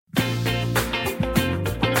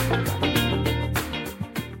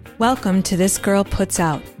Welcome to This Girl Puts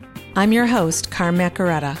Out. I'm your host, Carm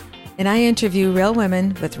Macaretta, and I interview real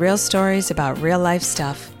women with real stories about real life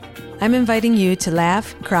stuff. I'm inviting you to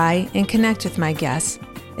laugh, cry, and connect with my guests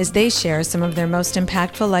as they share some of their most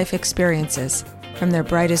impactful life experiences, from their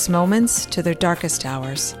brightest moments to their darkest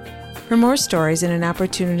hours. For more stories and an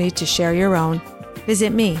opportunity to share your own,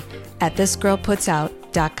 visit me at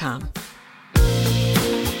thisgirlputsout.com.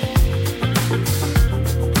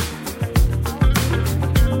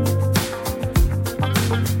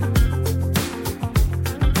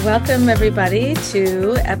 Welcome, everybody,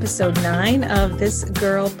 to episode 9 of This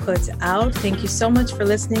Girl Puts Out. Thank you so much for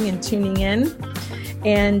listening and tuning in.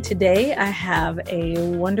 And today I have a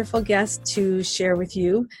wonderful guest to share with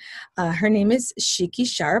you. Her name is Shiki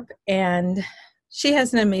Sharp, and she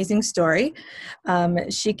has an amazing story.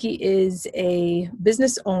 Shiki is a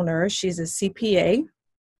business owner. She's a CPA.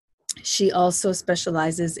 She also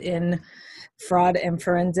specializes in fraud and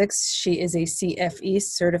forensics. She is a CFE,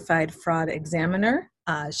 Certified Fraud Examiner.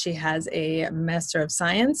 She has a Master of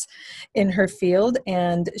Science in her field,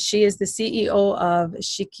 and she is the CEO of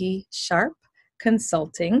Shiki Sharp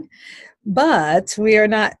Consulting. But we are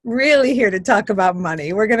not really here to talk about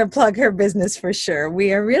money. We're going to plug her business for sure.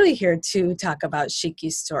 We are really here to talk about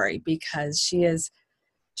Shiki's story because she is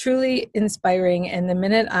truly inspiring. And the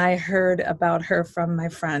minute I heard about her from my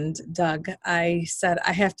friend Doug, I said,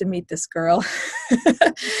 I have to meet this girl.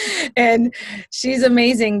 And she's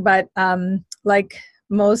amazing, but like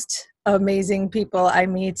most amazing people I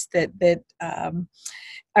meet they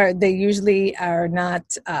usually are not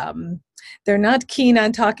they're not keen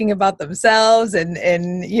on talking about themselves and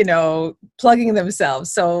plugging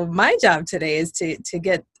themselves. So my job today is to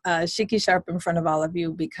get Shiki Sharp in front of all of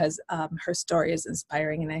you because her story is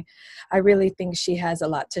inspiring, and I really think she has a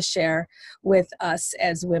lot to share with us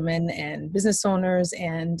as women and business owners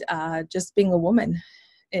and just being a woman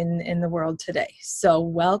in the world today. So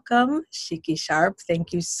welcome, Shiki Sharp.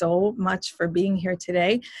 Thank you so much for being here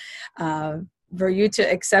today. For you to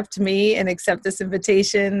accept me and accept this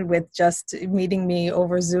invitation with just meeting me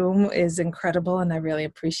over Zoom is incredible, and I really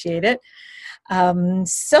appreciate it.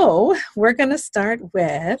 So we're going to start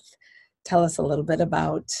with, tell us a little bit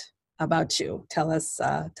about you. Tell us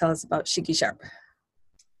about Shiki Sharp.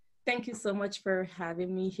 Thank you so much for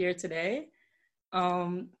having me here today.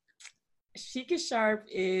 Shiki Sharp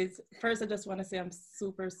is, first I just want to say I'm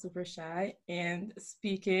super, super shy, and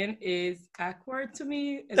speaking is awkward to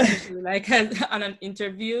me, especially like on an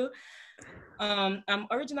interview. I'm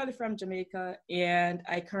originally from Jamaica, and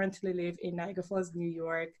I currently live in Niagara Falls, New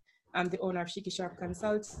York. I'm the owner of Shiki Sharp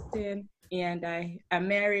Consulting, and I am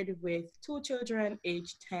married with 2 children,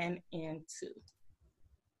 aged 10 and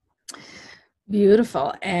 2.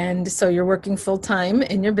 Beautiful. And so you're working full-time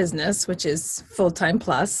in your business, which is full-time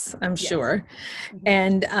plus, I'm sure. Mm-hmm.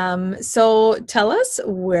 And so tell us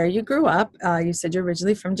where you grew up. You said you're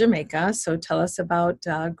originally from Jamaica. So tell us about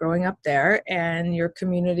growing up there and your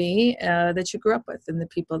community that you grew up with and the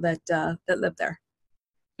people that live there.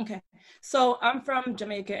 Okay. So I'm from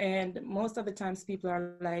Jamaica, and most of the times people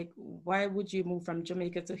are like, why would you move from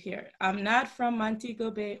Jamaica to here? I'm not from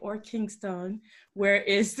Montego Bay or Kingston, where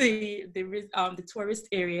is the tourist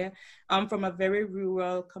area. I'm from a very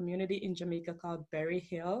rural community in Jamaica called Berry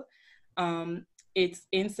Hill. It's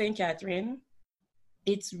in St. Catherine.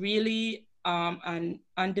 It's really an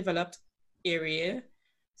undeveloped area.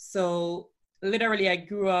 So literally I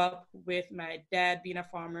grew up with my dad being a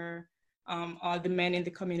farmer. All the men in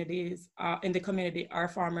the community are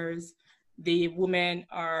farmers. The women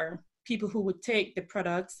are people who would take the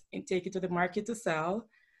products and take it to the market to sell.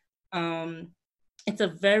 It's a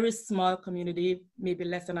very small community, maybe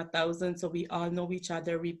less than 1,000. So we all know each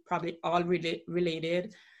other. We probably all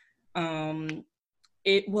related.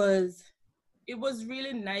 It was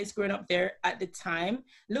really nice growing up there at the time.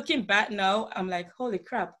 Looking back now, I'm like, holy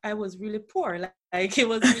crap, I was really poor. Like it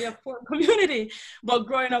was really a poor community. But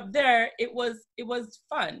growing up there, it was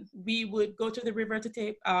fun. We would go to the river to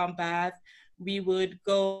take bath. We would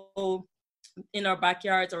go in our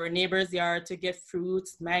backyards or a neighbor's yard to get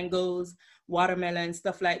fruits, mangoes, watermelon,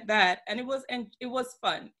 stuff like that. And it was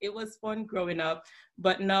fun. It was fun growing up.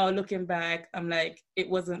 But now looking back, I'm like, it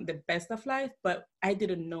wasn't the best of life, but I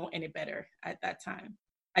didn't know any better at that time.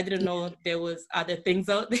 I didn't know there was other things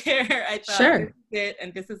out there. I thought Sure. This is it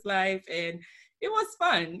and this is life. And it was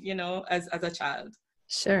fun, as a child.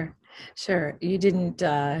 Sure. You didn't,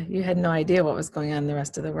 you had no idea what was going on in the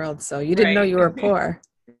rest of the world. So you didn't know you were poor.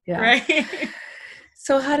 Yeah. Right.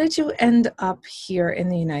 So how did you end up here in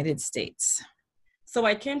the United States? So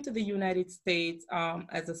I came to the United States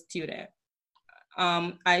as a student.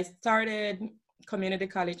 I started community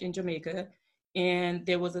college in Jamaica, And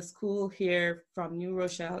there was a school here from New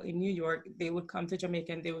Rochelle in New York. They would come to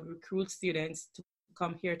Jamaica and they would recruit students to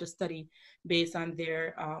come here to study based on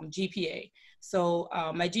their GPA. So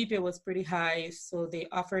my GPA was pretty high, so they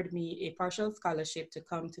offered me a partial scholarship to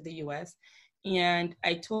come to the US. And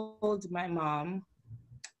I told my mom,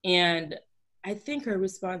 and I think her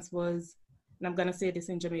response was, and I'm gonna say this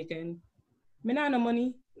in Jamaican, me nah no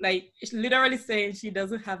money. Like literally saying she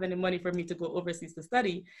doesn't have any money for me to go overseas to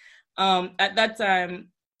study. At that time,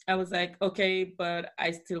 I was like, okay, but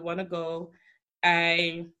I still want to go.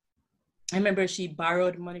 I I remember she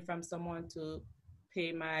borrowed money from someone to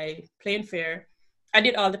pay my plane fare. I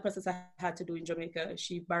did all the process I had to do in Jamaica.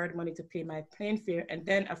 She borrowed money to pay my plane fare, and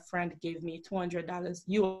then a friend gave me $200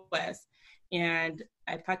 US. And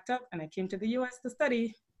I packed up and I came to the US to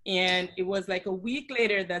study. And it was like a week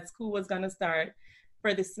later that school was gonna start.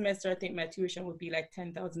 For the semester, I think my tuition would be like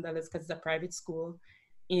 $10,000 because it's a private school.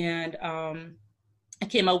 And I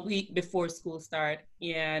came a week before school start,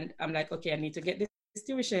 and I'm like, okay, I need to get this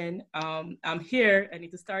tuition. I'm here. I need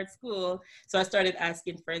to start school. So I started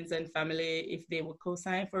asking friends and family if they would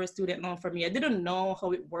co-sign for a student loan for me. I didn't know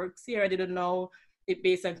how it works here. I didn't know it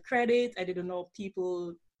based on credit. I didn't know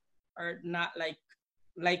people are not like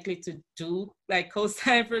likely to do like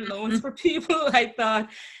co-sign for loans for people. I thought,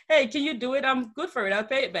 hey, can you do it? I'm good for it. I'll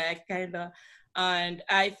pay it back, kind of. And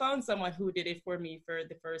I found someone who did it for me for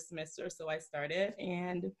the first semester. So I started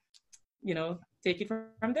and, take it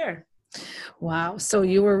from there. Wow. So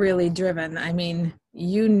you were really driven. I mean,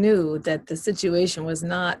 you knew that the situation was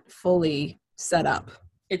not fully set up.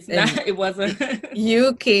 It's not, it wasn't.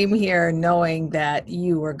 You came here knowing that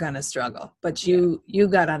you were going to struggle, but you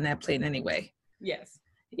got on that plane anyway. Yes.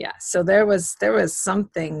 Yeah. So there was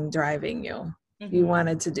something driving you. Mm-hmm.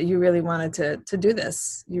 You really wanted to do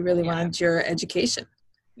this. You really wanted your education.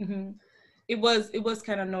 Mm-hmm. It was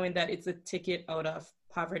kind of knowing that it's a ticket out of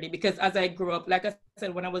poverty, because as I grew up, like I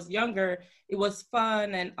said, when I was younger, it was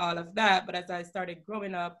fun and all of that. But as I started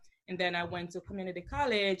growing up, and then I went to community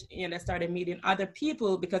college and I started meeting other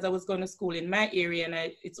people, because I was going to school in my area and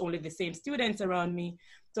it's only the same students around me.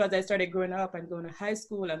 So as I started growing up and going to high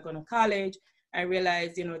school and going to college, I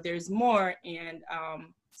realized, there's more. And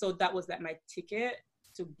so that was like my ticket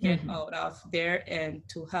to get out of there and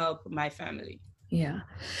to help my family. Yeah.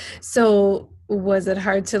 So was it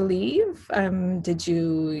hard to leave? Did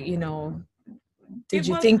you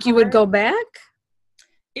think you would go back?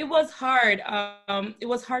 It was hard. It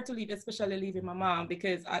was hard to leave, especially leaving my mom,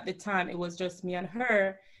 because at the time it was just me and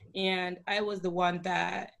her. And I was the one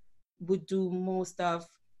that would do most of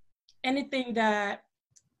anything. That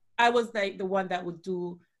I was like the one that would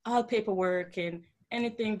do all paperwork, and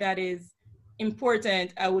anything that is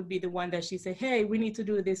important, I would be the one that she said, hey, we need to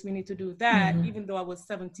do this, we need to do that, even though I was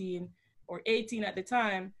 17 or 18 at the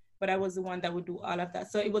time, but I was the one that would do all of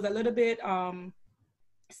that. So it was a little bit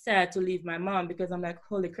sad to leave my mom, because I'm like,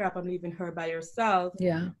 holy crap, I'm leaving her by herself.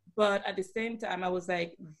 Yeah. But at the same time, I was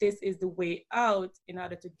like, this is the way out in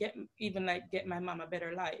order to get my mom a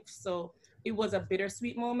better life. So it was a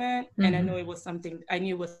bittersweet moment. And I knew it was something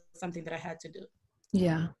that I had to do.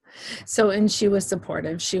 Yeah. So, and she was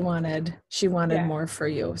supportive. She wanted more for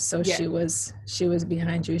you. So she was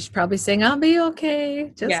behind you. She's probably saying, I'll be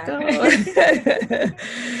okay. Just go.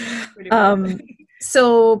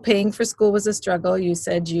 So paying for school was a struggle. You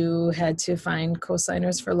said you had to find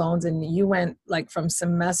co-signers for loans, and you went like from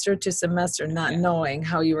semester to semester, not knowing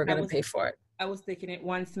how you were going to pay for it. I was taking it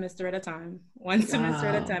one semester at a time. Semester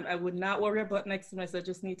at a time. I would not worry about next semester. I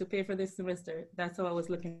just need to pay for this semester. That's how I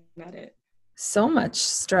was looking at it. So much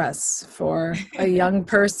stress for a young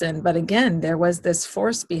person. But again, there was this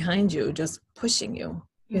force behind you just pushing you,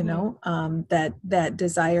 that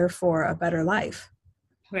desire for a better life.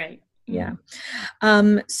 Right. Yeah.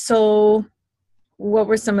 So what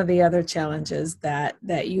were some of the other challenges that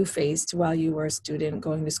you faced while you were a student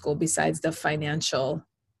going to school, besides the financial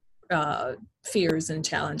fears and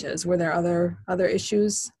challenges? Were there other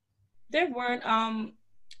issues? There weren't.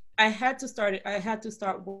 I had to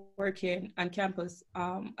start working on campus.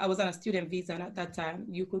 I was on a student visa, and at that time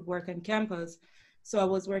you could work on campus. So I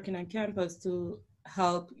was working on campus to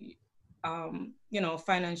help,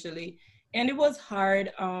 financially. And it was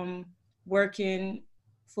hard working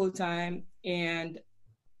full-time and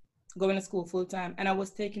going to school full-time. And I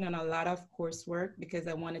was taking on a lot of coursework because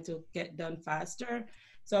I wanted to get done faster.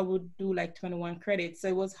 So I would do like 21 credits. So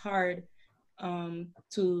it was hard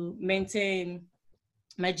to maintain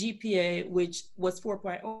my GPA, which was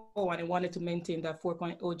 4.0, and I wanted to maintain that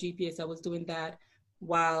 4.0 GPA. So I was doing that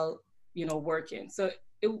while, working. So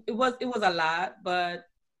it was a lot, but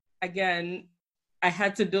again, I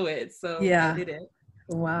had to do it. So I did it.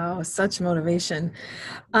 Wow, such motivation.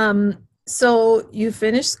 So you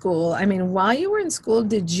finished school. I mean, while you were in school,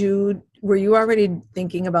 were you already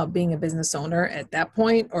thinking about being a business owner at that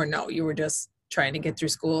point, or no, you were just trying to get through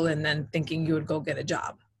school and then thinking you would go get a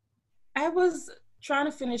job? I was trying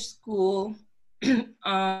to finish school,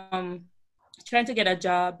 um, trying to get a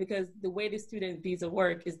job because the way the student visa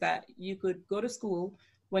work is that you could go to school.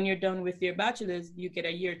 When you're done with your bachelor's, you get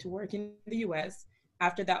a year to work in the US.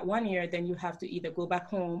 After that 1 year, then you have to either go back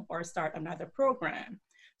home or start another program.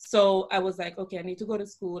 So I was like, okay, I need to go to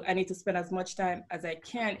school. I need to spend as much time as I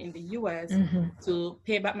can in the US Mm-hmm. to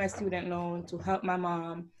pay back my student loan, to help my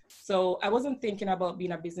mom. So I wasn't thinking about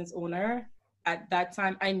being a business owner at that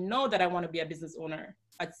time. I know that I want to be a business owner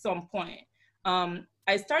at some point.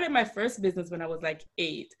 I started my first business when I was like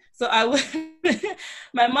 8. So I would,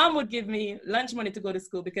 my mom would give me lunch money to go to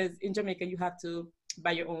school because in Jamaica you have to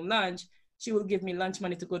buy your own lunch. She would give me lunch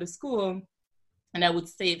money to go to school, and I would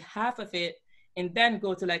save half of it and then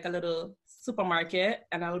go to like a little supermarket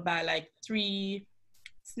and I would buy like 3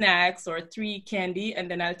 snacks or 3 candy, and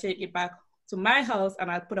then I'll take it back to my house and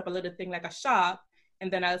I'll put up a little thing like a shop,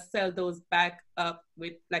 and then I'll sell those back up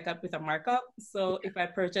with with a markup. So if I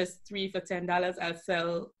purchase 3 for $10, I'll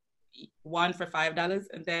sell one for $5,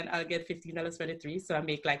 and then I'll get $15 for the three. So I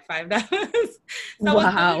make like $5. So I was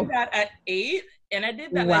doing Wow. that at 8, and I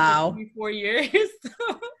did that like for Wow. 3, 4 years.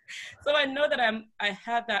 So I know that I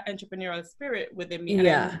have that entrepreneurial spirit within me, and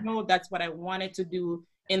I Yeah. know that's what I wanted to do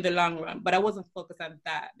in the long run. But I wasn't focused on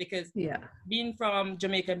that because Yeah. being from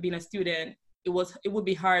Jamaica and being a student, it would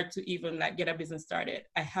be hard to even like get a business started.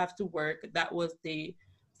 I have to work. That was the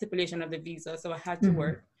stipulation of the visa, so I had to Mm-hmm.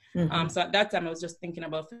 work. Mm-hmm. So at that time, I was just thinking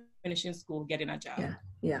about finishing school, getting a job. Yeah.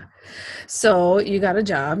 Yeah. So you got a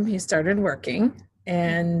job, you started working, Mhm.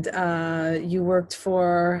 and you worked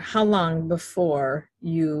for how long before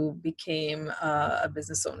you became a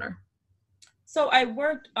business owner? So I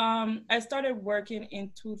worked. I started working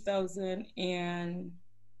in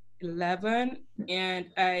 2011, and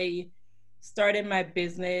I started my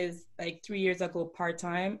business like 3 years ago part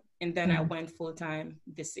time, and then I Mhm. went full time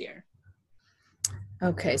this year.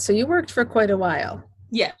 Okay, so you worked for quite a while.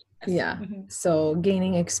 Yes. Yeah. Hmm. So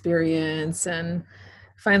gaining experience and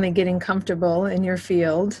finally getting comfortable in your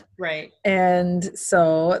field. Right. And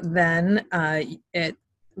so then at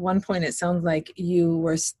one point, it sounds like you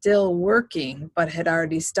were still working, but had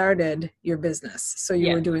already started your business. So you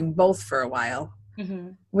were Yeah. doing both for a while,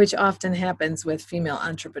 Hmm. which often happens with female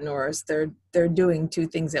entrepreneurs. They're doing two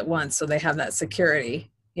things at once, so they have that security,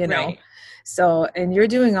 you know. Right. So, and you're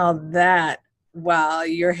doing all that while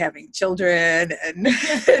you're having children and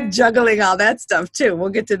juggling all that stuff too. We'll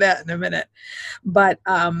get to that in a minute. But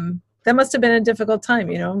that must have been a difficult time,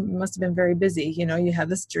 you know. You must have been very busy. You know, you have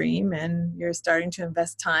this dream and you're starting to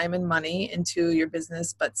invest time and money into your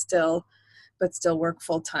business, but still work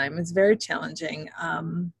full time. It's very challenging.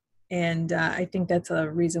 And I think that's a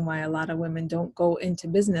reason why a lot of women don't go into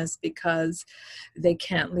business, because they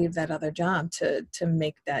can't leave that other job to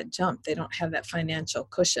make that jump. They don't have that financial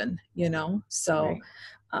cushion, you know. So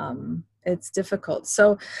Right. it's difficult.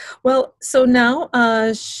 So now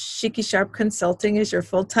Shiki Sharp Consulting is your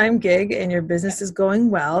full-time gig and your Yeah. business is going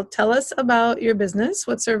well. Tell us about your business.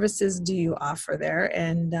 What services do you offer there?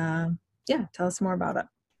 And yeah, tell us more about it.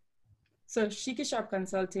 So Shiki Sharp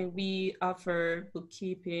Consulting, we offer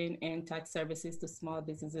bookkeeping and tax services to small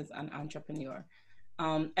businesses and entrepreneur.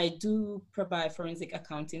 I do provide forensic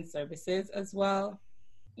accounting services as well,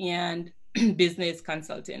 and business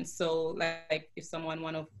consulting. So like if someone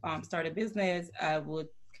want to start a business, I would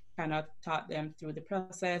kind of talk them through the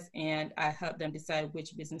process, and I help them decide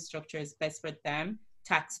which business structure is best for them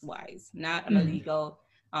tax wise, not on a Mhm. legal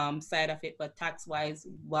side of it, but tax wise,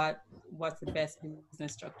 what's the best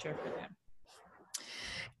business structure for them.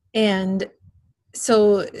 And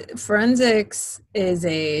so forensics is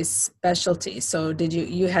a specialty. So did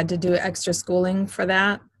you had to do extra schooling for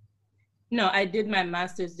that? No, I did my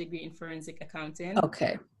master's degree in forensic accounting,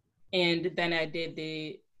 Okay. and then I did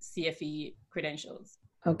the CFE credentials.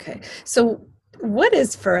 Okay. So what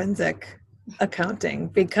is forensic accounting?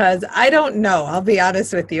 Because I don't know. I'll be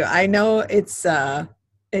honest with you. I know it's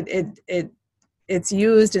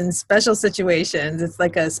used in special situations. It's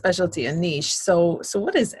like a specialty, a niche. So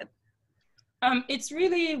what is it? It's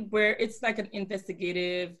really where it's like an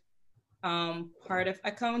investigative part of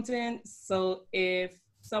accounting. So if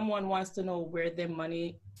someone wants to know where their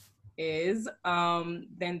money is,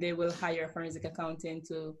 then they will hire a forensic accountant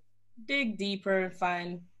to dig deeper and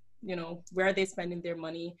find, where are they spending their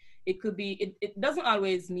money. It could be, it doesn't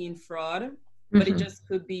always mean fraud, but it Hmm. just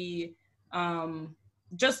could be um,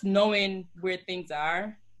 just knowing where things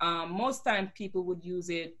are. most time people would use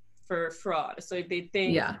it for fraud. So if they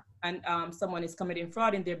think and someone is committing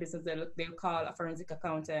fraud in their business, they'll call a forensic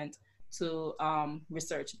accountant to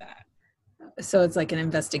research that. So it's like an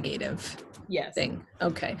investigative yes thing.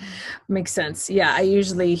 Okay. Makes sense. Yeah. I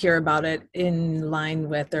usually hear about it in line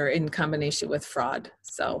with or in combination with fraud.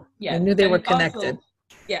 So I knew they were connected.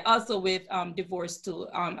 Also with divorce too.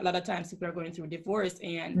 A lot of times people are going through divorce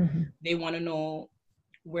and they want to know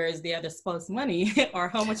where is the other spouse money or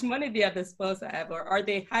how much money the other spouse have, or are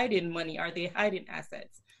they hiding money? Are they hiding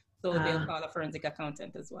assets? So they'll call a forensic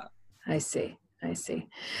accountant as well. I see.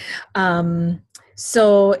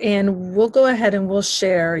 So, and we'll go ahead and we'll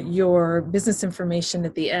share your business information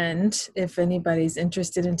at the end. If anybody's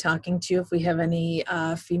interested in talking to you, if we have any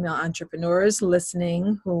female entrepreneurs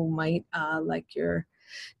listening who might like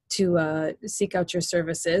to seek out your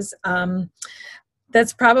services.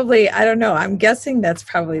 That's probably, I don't know, I'm guessing that's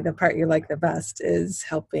probably the part you like the best, is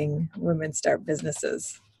helping women start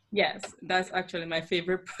businesses. Yes, that's actually my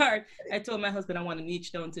favorite part. I told my husband I want to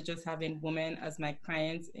niche down to just having women as my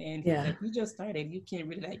clients, and he's like, you just started, you can't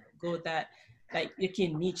really like go that, like you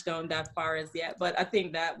can't niche down that far as yet. But I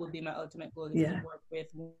think that would be my ultimate goal, is to work with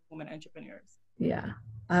women entrepreneurs.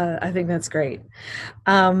 I think that's great.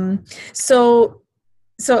 So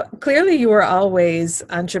clearly you were always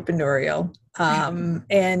entrepreneurial,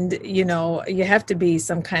 and you have to be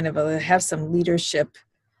some kind of have some leadership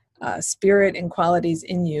spirit and qualities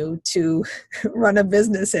in you to run a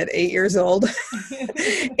business at 8 years old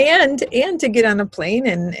and to get on a plane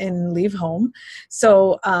and leave home.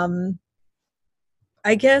 So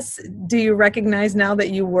I guess, do you recognize now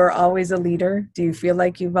that you were always a leader? Do you feel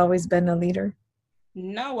like you've always been a leader?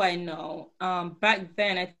 Now I know. Back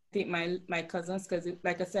then, I think my cousins, because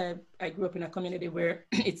like I said, I grew up in a community where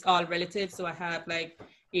it's all relative. So I have like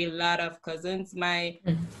a lot of cousins. My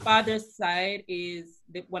father's side is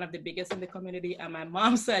one of the biggest in the community, and my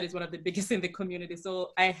mom's side is one of the biggest in the community.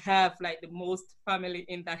 So I have like the most family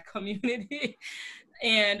in that community.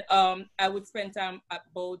 And I would spend time at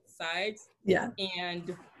both sides.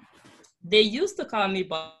 And they used to call me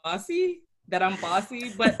bossy, that I'm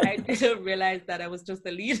bossy, but I didn't realize that I was just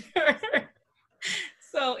a leader.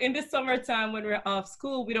 So in the summertime, when we're off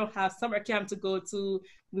school, we don't have summer camp to go to.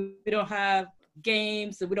 We don't have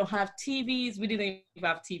games. We don't have TVs. We didn't even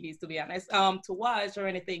have TVs, to be honest, to watch or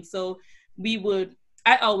anything. So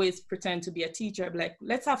I always pretend to be a teacher. I'd be like,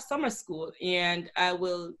 let's have summer school. And I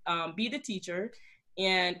will be the teacher.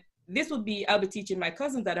 And I'll be teaching my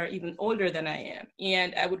cousins that are even older than I am.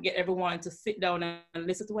 And I would get everyone to sit down and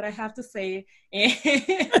listen to what I have to say. And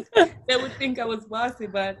they would think I was bossy,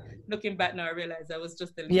 but looking back now, I realized I was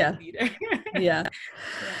just a leader.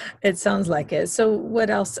 It sounds like it. So what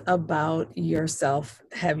else about yourself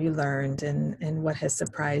have you learned, and what has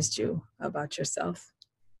surprised you about yourself?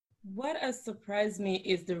 What has surprised me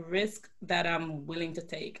is the risk that I'm willing to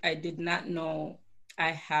take. I did not know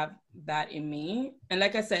I have that in me. And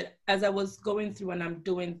like I said, as I was going through and I'm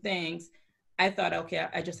doing things, I thought, okay,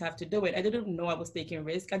 I just have to do it. I didn't know I was taking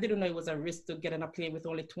risk. I didn't know it was a risk to get on a plane with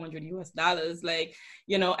only $200 US. Like,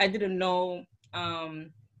 I didn't know a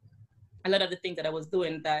lot of the things that I was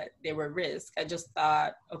doing, that they were risk. I just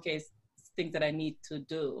thought, okay, it's things that I need to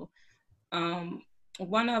do.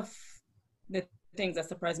 One of the things that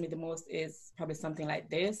surprised me the most is probably something like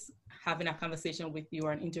this, having a conversation with you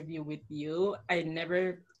or an interview with you. I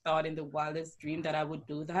never thought in the wildest dream that I would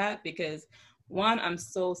do that, because one, I'm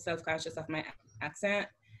so self-conscious of my accent,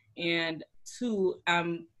 and two,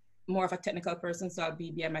 I'm more of a technical person, so I'll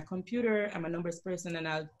be behind my computer. I'm a numbers person, and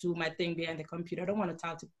I'll do my thing behind the computer. I don't want to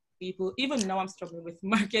talk to people. Even now I'm struggling with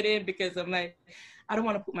marketing, because I'm like, I don't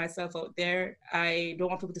want to put myself out there. I don't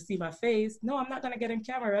want people to see my face. No, I'm not going to get in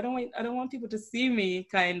camera. I don't want people to see me,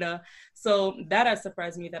 kind of. So that has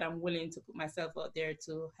surprised me, that I'm willing to put myself out there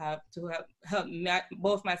to help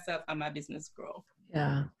both myself and my business grow.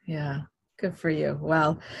 Yeah. Good for you.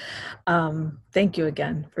 Well, thank you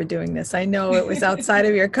again for doing this. I know it was outside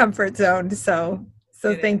of your comfort zone, so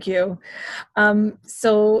thank you.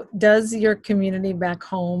 So does your community back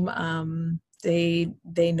home,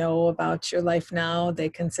 they know about your life now? They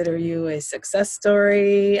consider you a success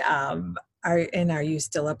story? Are you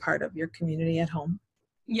still a part of your community at home?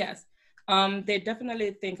 Yes. They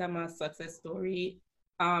definitely think I'm a success story.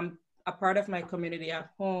 A part of my community at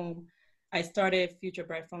home, I started Future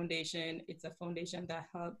Bright Foundation. It's a foundation that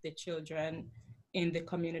helps the children in the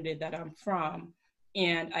community that I'm from.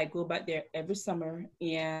 And I go back there every summer,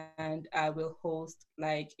 and I will host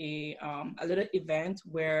like a little event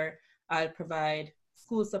where I'll provide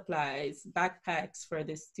school supplies, backpacks for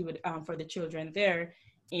the children there,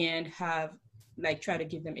 and have try to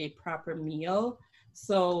give them a proper meal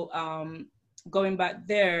So going back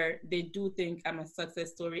there, they do think I'm a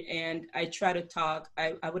success story. And I try to talk,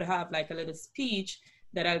 I would have like a little speech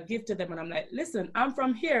that I'll give to them. And I'm like, listen, I'm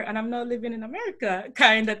from here and I'm not living in America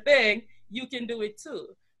kind of thing. You can do it too.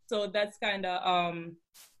 So that's kind of,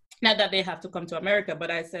 not that they have to come to America,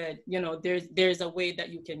 but I said, there's a way that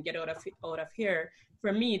you can get out of here.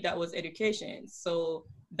 For me, that was education. So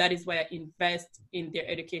that is why I invest in their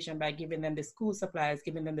education by giving them the school supplies,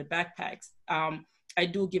 giving them the backpacks. I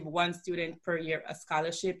do give one student per year a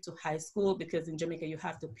scholarship to high school, because in Jamaica you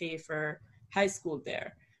have to pay for high school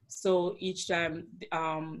there. So each time,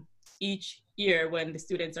 each year when the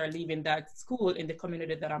students are leaving that school in the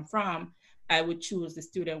community that I'm from, I would choose the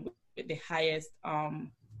student with the highest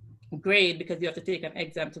grade, because you have to take an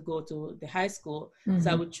exam to go to the high school. Mm-hmm. So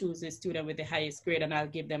I would choose a student with the highest grade, and I'll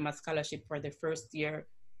give them a scholarship for their first year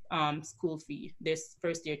school fee, this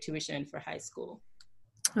first year tuition for high school.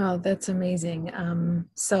 Oh, that's amazing.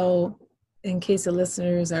 So in case the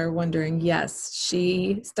listeners are wondering, yes,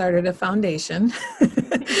 she started a foundation.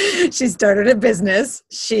 She started a business.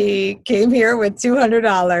 She came here with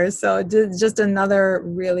 $200. So just another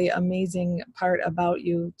really amazing part about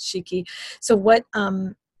you, Shiki. So what,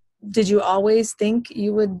 did you always think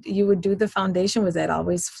you would do the foundation? Was that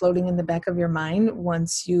always floating in the back of your mind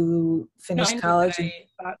once you finished college?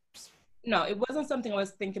 No, it wasn't something I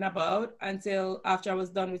was thinking about until after I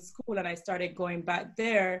was done with school, and I started going back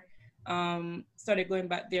there.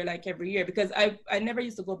 Like every year, because I never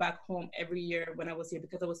used to go back home every year when I was here,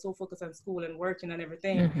 because I was so focused on school and working and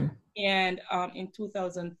everything. Mm-hmm. And in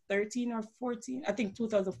 2013 or 14, I think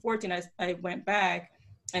 2014, I went back.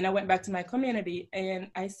 And I went back to my community, and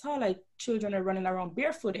I saw like children are running around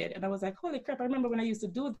barefooted. And I was like, holy crap, I remember when I used to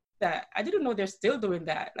do that. I didn't know they're still doing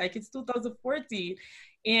that. Like, it's 2014.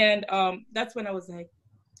 And that's when I was like,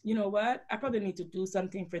 you know what? I probably need to do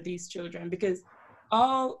something for these children, because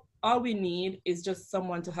all we need is just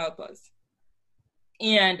someone to help us.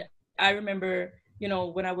 And I remember,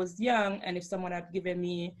 when I was young, and if someone had given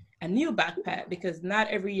me a new backpack, because not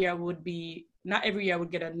every year I would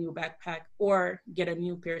get a new backpack or get a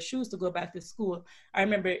new pair of shoes to go back to school. I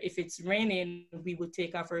remember if it's raining, we would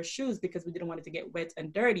take off our shoes because we didn't want it to get wet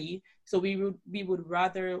and dirty. So we would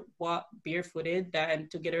rather walk barefooted than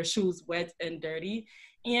to get our shoes wet and dirty.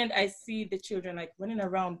 And I see the children like running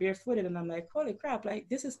around barefooted, and I'm like, holy crap, like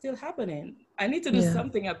this is still happening. I need to do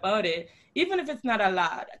something about it, even if it's not a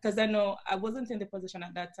lot, because I know I wasn't in the position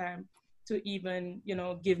at that time to even,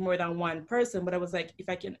 give more than one person. But I was like, if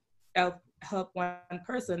I can help one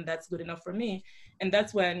person, that's good enough for me. And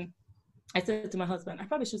that's when I said to my husband, I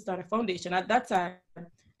probably should start a foundation. At that time,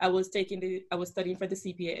 I was studying for the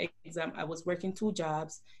CPA exam. I was working 2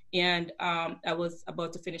 jobs, and I was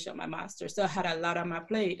about to finish up my master's. So I had a lot on my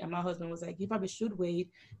plate, and my husband was like, you probably should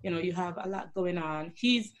wait. You have a lot going on.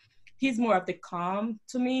 He's more of the calm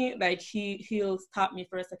to me. Like he'll stop me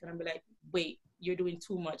for a second and be like, wait, you're doing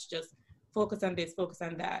too much. Just focus on this, focus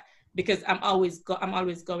on that. Because I'm always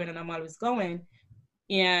going.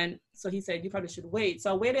 And so he said, you probably should wait.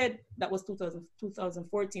 So I waited. That was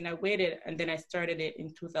 2014. I waited, and then I started it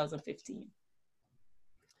in 2015.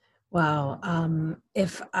 Wow.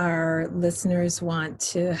 If our listeners want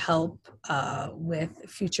to help with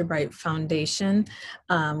Future Bright Foundation,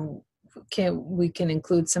 we can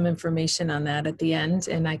include some information on that at the end,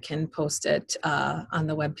 and I can post it on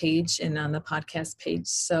the webpage and on the podcast page.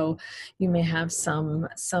 So you may have some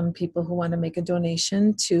people who want to make a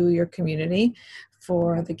donation to your community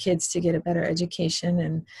for the kids to get a better education.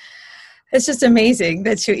 And it's just amazing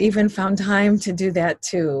that you even found time to do that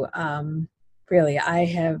too. Really, I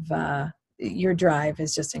have, your drive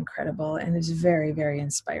is just incredible, and it's very, very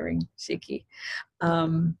inspiring, Shiki.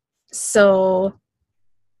 So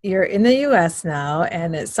you're in the U.S. now,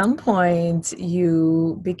 and at some point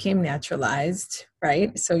you became naturalized,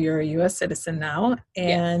 right? So you're a U.S. citizen now,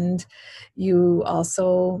 and you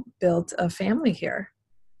also built a family here.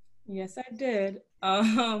 Yes, I did.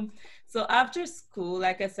 So after school,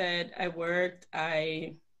 like I said, I worked,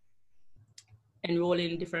 I enrolled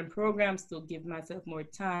in different programs to give myself more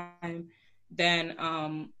time. Then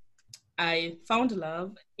I found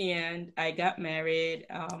love, and I got married.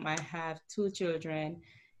 I have 2 children.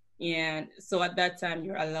 And so at that time,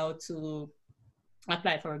 you're allowed to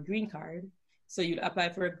apply for a green card. So you'd apply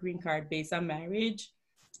for a green card based on marriage.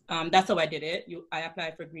 That's how I did it. I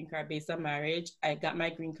applied for a green card based on marriage. I got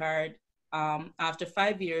my green card after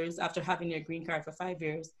 5 years. After having your green card for 5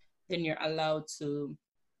 years, then you're allowed to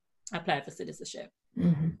apply for citizenship.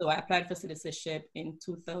 Mm-hmm. So I applied for citizenship in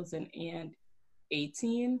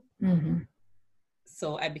 2018. Mm-hmm.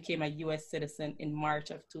 So I became a US citizen in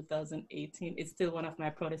March of 2018. It's still one of my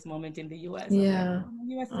proudest moments in the US. I'm like, Yeah. I'm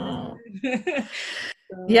a US Oh. citizen.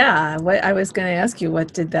 So, Yeah, what I was going to ask you,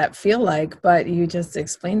 what did that feel like? But you just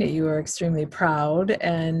explained it. You were extremely proud.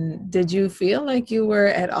 And did you feel like you were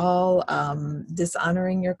at all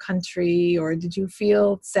dishonoring your country, or did you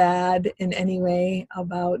feel sad in any way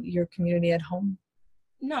about your community at home?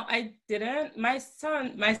 no, I didn't. My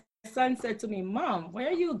son said to me, Mom, why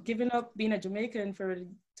are you giving up being a Jamaican for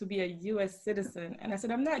to be a US citizen? And I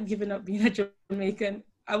said, I'm not giving up being a Jamaican.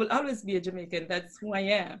 I will always be a Jamaican. That's who I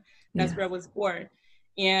am. That's Yeah. where I was born.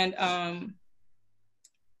 And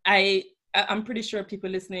I I'm pretty sure people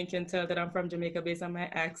listening can tell that I'm from Jamaica based on my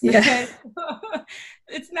Yeah. accent.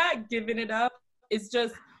 It's not giving it up. It's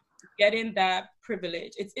just getting that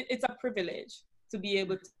privilege. It's a privilege to be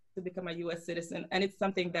able to become a U.S. citizen, and it's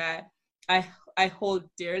something that I hold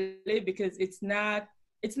dearly because it's not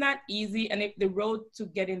easy, and the road to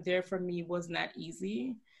getting there for me was not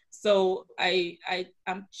easy. So I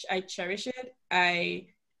cherish it. I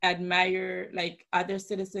admire like other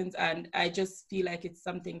citizens, and I just feel like it's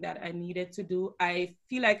something that I needed to do. I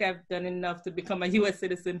feel like I've done enough to become a US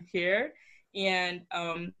citizen here, and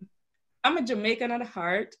I'm a Jamaican at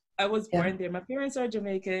heart. I was Yeah. born there. My parents are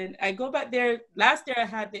Jamaican. I go back there. Last year, I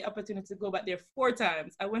had the opportunity to go back there 4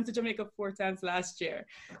 times. I went to Jamaica 4 times last year.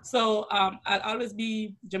 So I'll always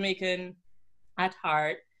be Jamaican at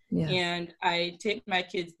heart. Yes. And I take my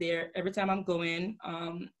kids there every time I'm going.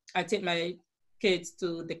 I take my kids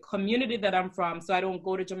to the community that I'm from. So I don't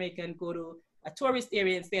go to Jamaica and go to a tourist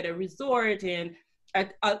area and stay at a resort. And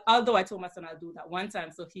although I told my son I'll do that 1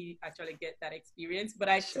 time, so he actually get that experience, but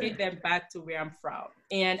I Sure. take them back to where I'm from,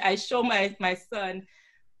 and I show my son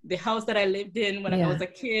the house that I lived in when I Yeah. was a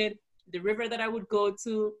kid, the river that I would go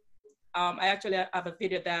to. I actually have a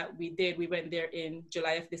video that we did. We went there in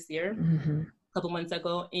July of this year, Hmm. a couple months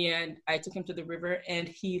ago, and I took him to the river, and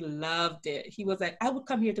he loved it. He was like, I would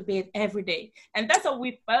come here to bathe every day, and that's how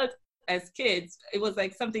we felt as kids. It was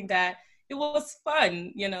like something that it was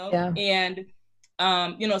fun, Yeah. and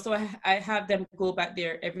so I have them go back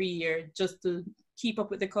there every year just to keep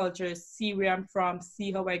up with the culture, see where I'm from,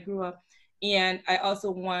 see how I grew up. And I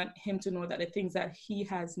also want him to know that the things that he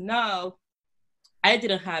has now, I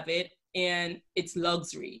didn't have it, and it's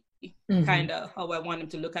luxury, Hmm. kind of how I want him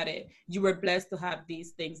to look at it. You were blessed to have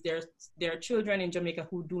these things. There are children in Jamaica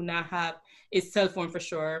who do not have a cell phone for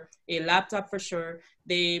sure, a laptop for sure.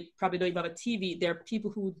 They probably don't even have a TV. There are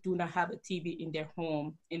people who do not have a TV in their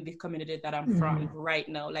home in the community that I'm Hmm. from right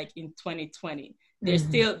now, like in 2020.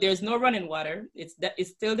 Hmm. There's no running water. It's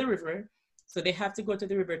still the river, so they have to go to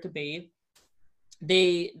the river to bathe.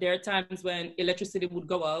 There are times when electricity would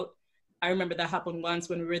go out. I remember that happened once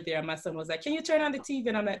when we were there. My son was like, "Can you turn on the TV?"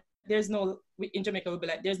 And I'm like, "There's no." In Jamaica, we'd be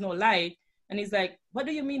like, "There's no light," and he's like, "What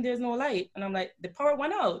do you mean there's no light?" And I'm like, "The power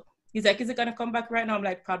went out." He's like, "Is it gonna come back right now?" I'm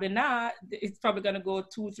like, "Probably not. It's probably gonna go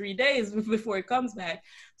 2-3 days before it comes back."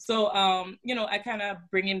 So, I kind of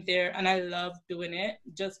bring him there, and I love doing it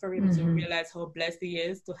just for him to Hmm. realize how blessed he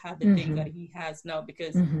is to have the things Hmm. that he has now.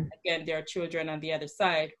 Because Hmm. again, there are children on the other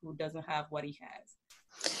side who doesn't have what he has.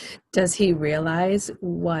 Does he realize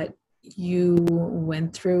what you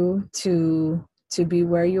went through to be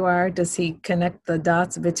where you are? Does he connect the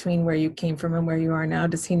dots between where you came from and where you are now?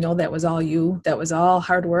 Does he know that was all you? That was all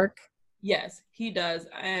hard work? Yes, he does.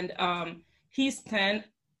 And he's 10,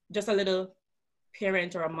 just a little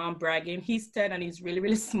parent or a mom bragging. He's 10 and he's really,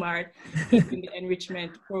 really smart. He's in the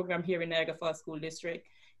enrichment program here in Niagara Falls School District.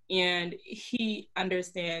 And he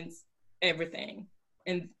understands everything.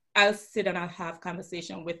 And I'll sit and I'll have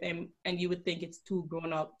conversation with him, and you would think it's two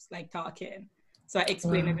grown-ups like talking. So I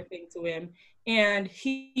explain Wow. everything to him. And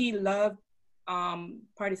he loved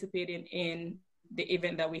participating in the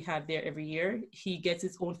event that we have there every year. He gets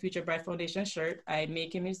his own Future Bright Foundation shirt. I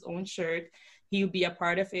make him his own shirt. He'll be a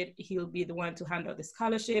part of it. He'll be the one to hand out the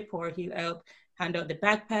scholarship, or he'll help hand out the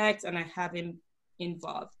backpacks, and I have him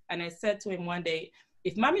involved. And I said to him one day,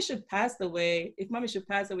 if mommy should pass away,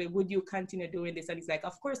 would you continue doing this? And he's like,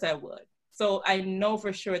 of course I would. So I know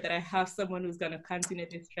for sure that I have someone who's going to continue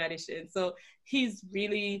this tradition. So he's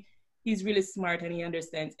really he's really smart, and he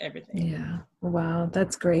understands everything. Yeah. Wow,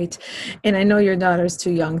 that's great. And I know your daughter's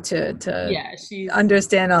too young to Yeah, she's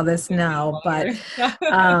understand all this in now, but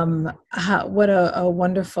water. what a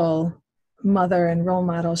wonderful mother and role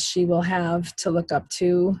model she will have to look up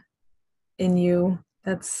to in you.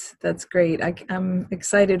 That's great. I'm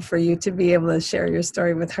excited for you to be able to share your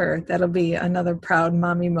story with her. That'll be another proud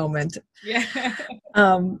mommy moment. Yeah.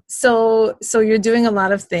 So you're doing a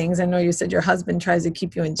lot of things. I know you said your husband tries to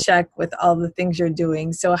keep you in check with all the things you're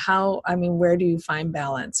doing. So where do you find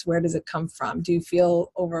balance? Where does it come from? Do you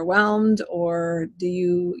feel overwhelmed, or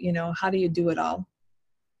how do you do it all?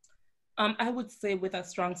 I would say with a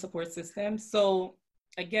strong support system. So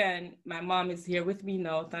again, my mom is here with me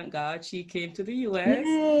now, thank God. She came to the US.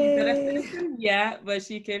 She's not a Yay. citizen yet, but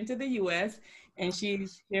she came to the US and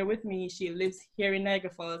she's here with me. She lives here in Niagara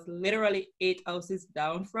Falls, literally 8 houses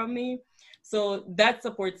down from me. So that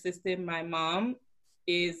support system, my mom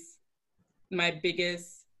is my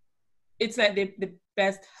biggest, it's like the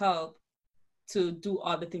best help to do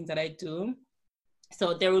all the things that I do.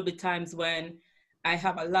 So there will be times when I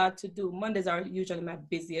have a lot to do. Mondays are usually my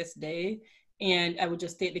busiest day. And I would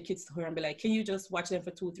just take the kids to her and be like, can you just watch them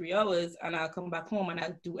for 2 or 3 hours? And I'll come back home and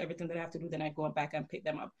I'll do everything that I have to do. Then I go back and pick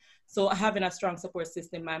them up. So having a strong support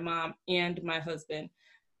system, my mom and my husband.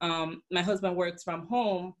 My husband works from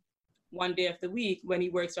home 1 day of the week. When he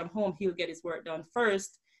works from home, he'll get his work done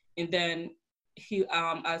first. And then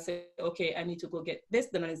I'll say, okay, I need to go get this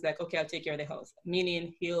done. And he's like, okay, I'll take care of the house.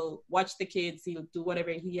 Meaning he'll watch the kids, he'll do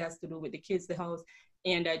whatever he has to do with the kids, the house,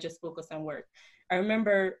 and I just focus on work. I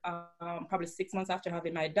remember probably 6 months after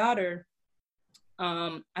having my daughter,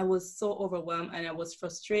 I was so overwhelmed and I was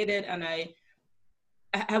frustrated and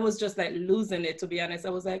I was just like losing it, to be honest. I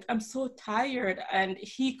was like, I'm so tired. And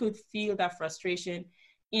he could feel that frustration.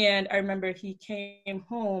 And I remember he came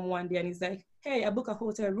home one day and he's like, hey, I booked a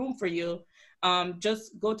hotel room for you.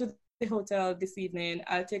 Just go to the hotel this evening.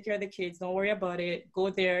 I'll take care of the kids. Don't worry about it. Go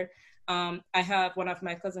there. I have one of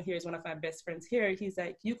my cousins here is one of my best friends here. He's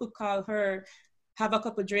like, you could call her, have a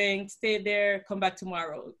couple drinks, stay there, come back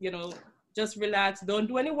tomorrow. Just relax. Don't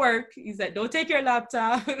do any work. He's like, don't take your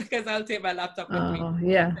laptop because I'll take my laptop with me. Oh,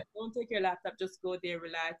 yeah. Like, don't take your laptop. Just go there,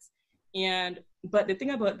 relax. But the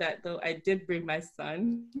thing about that though, I did bring my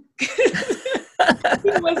son. He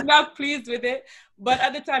was not pleased with it. But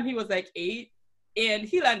at the time he was like 8 and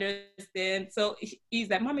he'll understand. So he's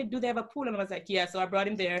like, Mommy, do they have a pool? And I was like, yeah. So I brought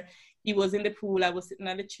him there. He was in the pool. I was sitting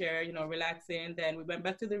on the chair, relaxing. Then we went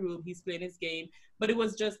back to the room. He's playing his game. But it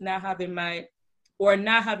was just not having the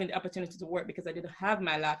opportunity to work because I didn't have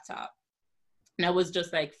my laptop. And I was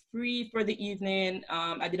just like free for the evening.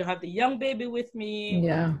 I didn't have the young baby with me.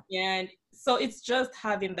 Yeah. And so it's just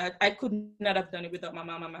having that. I could not have done it without my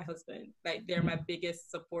mom and my husband. Like they're my biggest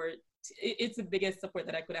support. It's the biggest support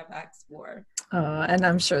that I could have asked for. And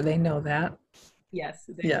I'm sure they know that. Yes.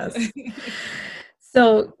 Yes.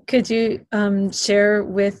 So could you share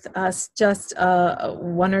with us just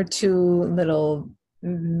one or two little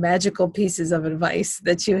magical pieces of advice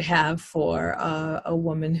that you have for a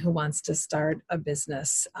woman who wants to start a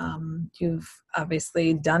business? You've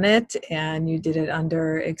obviously done it and you did it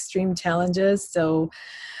under extreme challenges. So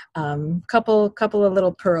couple of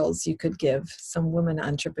little pearls you could give some women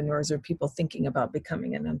entrepreneurs or people thinking about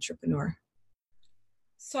becoming an entrepreneur.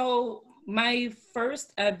 So my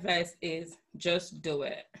first advice is just do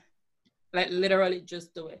it. Like literally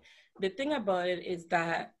just do it. The thing about it is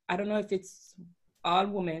that I don't know if it's all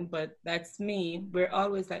women, but that's me. We're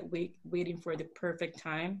always like waiting for the perfect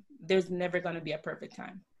time. There's never going to be a perfect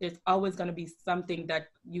time. There's always going to be something that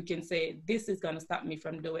you can say, this is going to stop me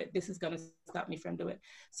from doing it. This is going to stop me from doing it.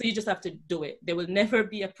 So you just have to do it. There will never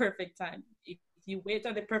be a perfect time. If you wait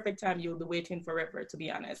on the perfect time, you'll be waiting forever, to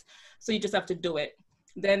be honest. So you just have to do it.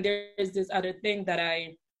 Then there's this other thing that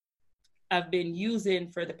I've been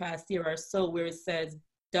using for the past year or so where it says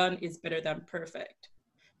done is better than perfect.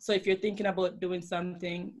 So if you're thinking about doing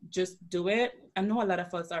something, just do it. I know a lot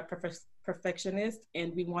of us are perfectionists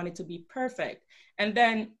and we want it to be perfect. And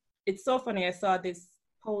then it's so funny. I saw this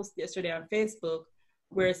post yesterday on Facebook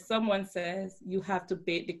where someone says you have to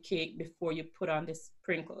bake the cake before you put on the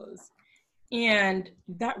sprinkles. And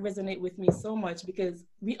that resonated with me so much because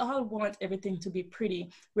we all want everything to be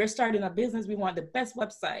pretty. We're starting a business. We want the best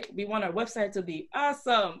website. We want our website to be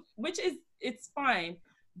awesome, it's fine.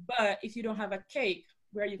 But if you don't have a cake,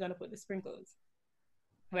 where are you going to put the sprinkles?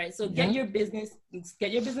 Right. So get your business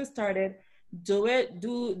started. Do it.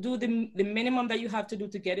 Do the minimum that you have to do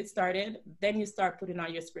to get it started. Then you start putting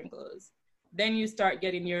on your sprinkles. Then you start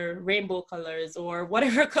getting your rainbow colors or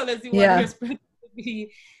whatever colors you want your sprinkles to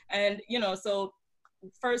be. And, so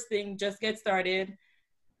first thing, just get started.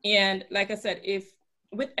 And like I said, if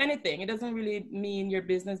with anything, it doesn't really mean your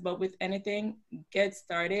business, but with anything, get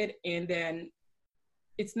started. And then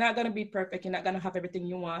it's not going to be perfect. You're not going to have everything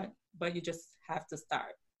you want, but you just have to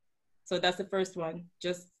start. So that's the first one.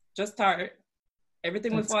 Just start.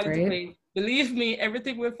 Everything will That's fall into great. place. Believe me,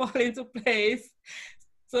 everything will fall into place.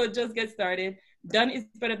 So just get started. Done is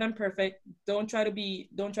better than perfect. Don't try to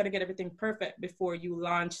get everything perfect before you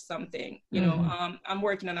launch something. I'm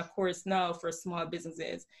working on a course now for small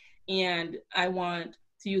businesses, and I want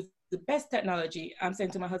to use the best technology. I'm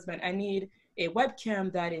saying to my husband, I need a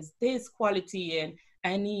webcam that is this quality, and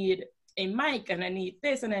I need a mic, and I need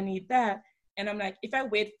this, and I need that. And I'm like, if I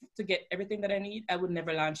wait to get everything that I need, I would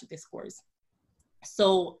never launch this course.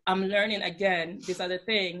 So I'm learning again, this other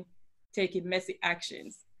thing, taking messy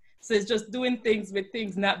actions. So it's just doing things with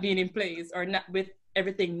things not being in place, or not with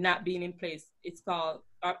everything not being in place. It's called,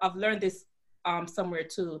 I've learned this somewhere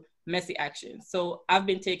too, messy actions. So I've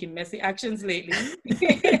been taking messy actions lately.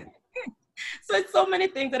 So it's so many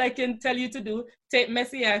things that I can tell you to do. Take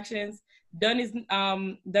messy actions. Done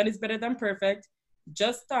is better than perfect.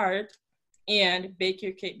 Just start, and bake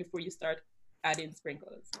your cake before you start adding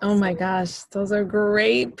sprinkles. Oh my gosh, those are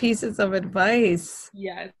great pieces of advice.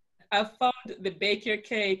 Yes. I found the bake your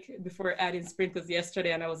cake before adding sprinkles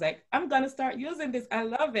yesterday, and I was like, I'm gonna start using this. I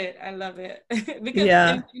love it. I love it. Because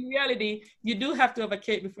Yeah, in reality, you do have to have a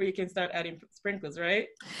cake before you can start adding sprinkles, right?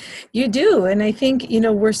 you do. And I think,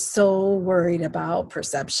 we're so worried about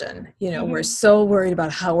perception. We're Mm-hmm. so worried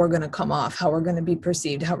about how we're going to come off, how we're going to be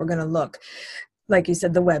perceived, how we're going to look. Like you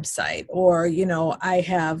said, the website, or, I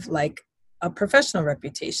have like a professional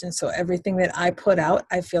reputation. So everything that I put out,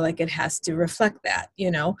 I feel like it has to reflect that,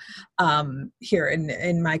 here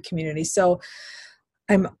in my community. So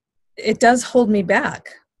it does hold me back.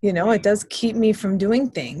 It Right. does keep me from doing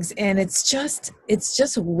things, and it's just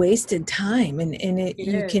wasted time. And It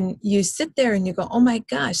is. you sit there and you go, oh my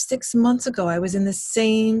gosh, 6 months ago I was in the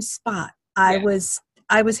same spot. i Yeah. was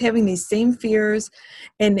I was having these same fears,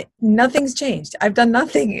 and nothing's changed. I've done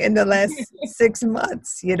nothing in the last 6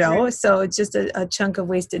 months, Right. so it's just a chunk of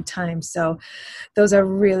wasted time. So those are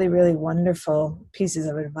really, really wonderful pieces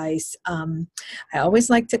of advice. I always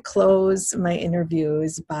like to close my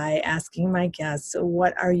interviews by asking my guests,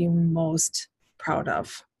 what are you most proud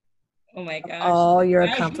of Oh my gosh. all your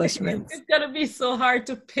accomplishments? It's gonna be so hard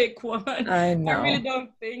to pick one. I I really know.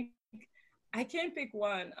 don't think I can pick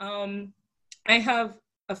one. I have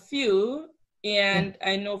a few, and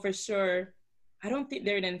I know for sure, I don't think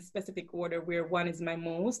they're in specific order where one is my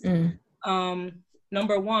most. Mm.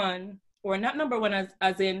 Number one, or not number one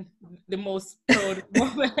as in the most proud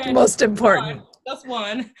moment, Most important. one, just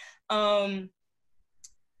one. Um,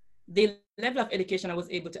 the level of education I was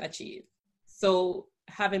able to achieve. So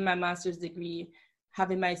having my master's degree,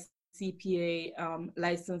 having my CPA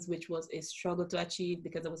license, which was a struggle to achieve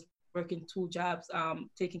because I was working two jobs,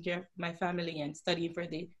 taking care of my family and studying for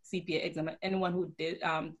the CPA exam. Anyone who did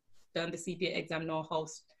done the CPA exam know how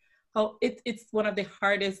it's one of the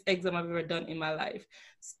hardest exam I've ever done in my life.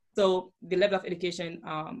 So the level of education,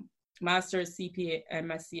 master's, CPA, and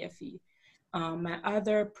my CFE. My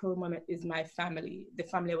other proud moment is my family, the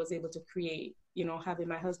family I was able to create. Having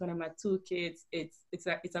my husband and my two kids, it's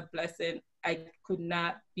a blessing. I could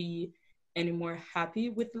not be any more happy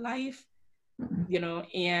with life,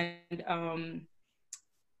 And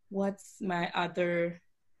what's my other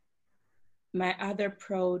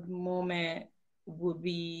proud moment would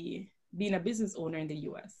be being a business owner in the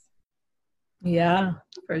U.S. Yeah,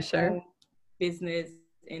 for My sure. own business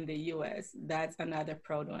in the US. That's another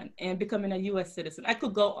proud one. And becoming a US citizen. I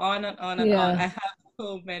could go on and on and on. Yeah. I have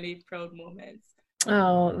so many proud moments.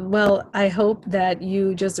 Oh, well, I hope that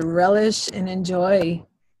you just relish and enjoy,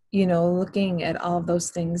 looking at all of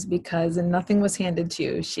those things, because nothing was handed to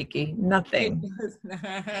you, Shiki. It Nothing. was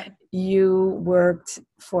not. You worked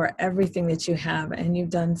for everything that you have, and you've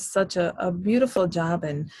done such a beautiful job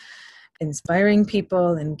in inspiring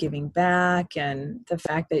people and giving back. And the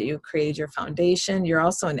fact that you created your foundation, you're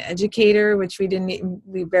also an educator, which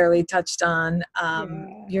we barely touched on. Yeah.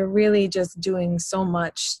 You're really just doing so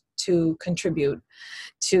much to contribute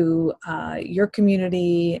to your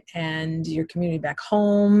community and your community back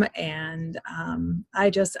home. And I'm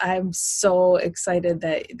so excited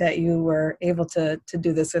that you were able to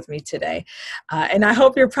do this with me today. And I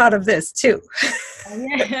hope you're proud of this too.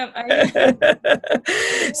 I am.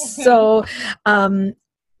 So, I'm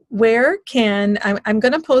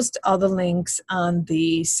going to post all the links on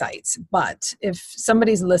the sites, but if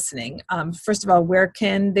somebody's listening, first of all, where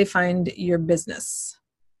can they find your business?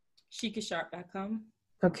 ShikiSharp.com.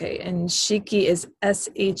 Okay, and Shiki is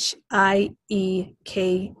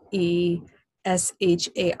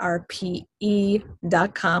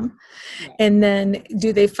ShiekieSharpe.com. Yeah. And then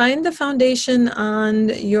do they find the foundation on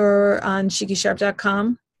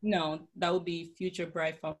ShikiSharp.com? No, that would be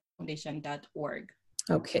futurebrightfoundation.org.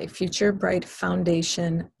 Okay,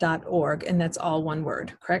 futurebrightfoundation.org. And that's all one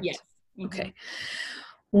word, correct? Yes. Mm-hmm. Okay.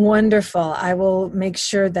 Wonderful. I will make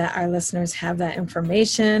sure that our listeners have that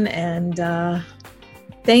information. And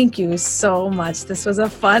thank you so much. This was a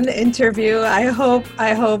fun interview. I hope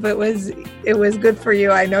it was good for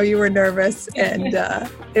you. I know you were nervous, and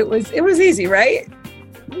it was easy, right?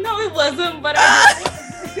 No, it wasn't, but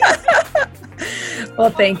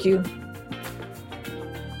Well, thank you.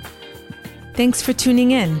 Thanks for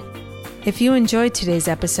tuning in. If you enjoyed today's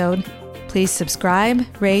episode, please subscribe,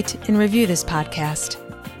 rate, and review this podcast.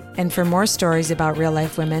 And for more stories about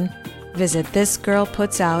real-life women, visit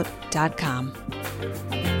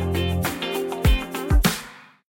thisgirlputsout.com.